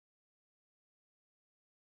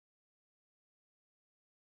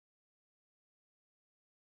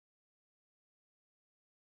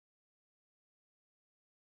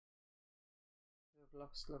have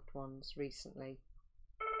lost loved ones recently,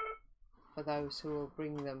 for those who will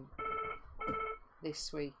bring them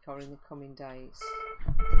this week or in the coming days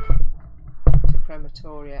to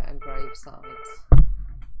crematoria and gravesides.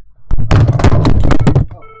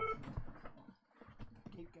 Oh.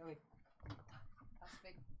 Keep going. That's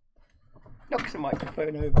big. Knock the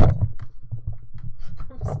microphone over.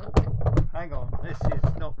 I'm sorry. Hang on, this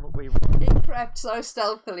is not what we... He crept so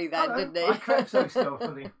stealthily then, Hello. didn't he? I crept so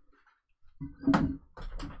stealthily.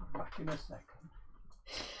 Back in a second.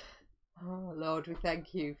 Oh Lord, we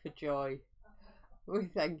thank you for joy. We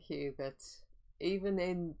thank you that even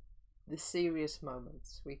in the serious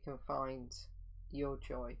moments we can find your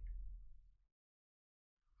joy.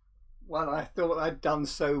 Well, I thought I'd done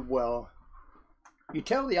so well. You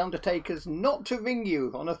tell the undertakers not to ring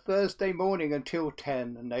you on a Thursday morning until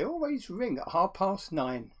 10, and they always ring at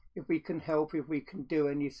 9:30. If we can help, if we can do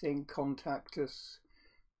anything, contact us,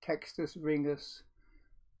 text us, ring us.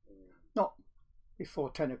 Not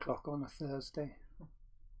before 10 o'clock on a Thursday.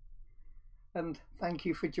 And thank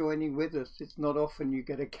you for joining with us. It's not often you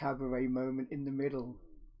get a cabaret moment in the middle.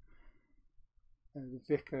 And the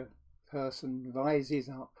vicar person rises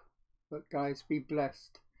up. But guys, be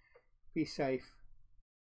blessed, be safe.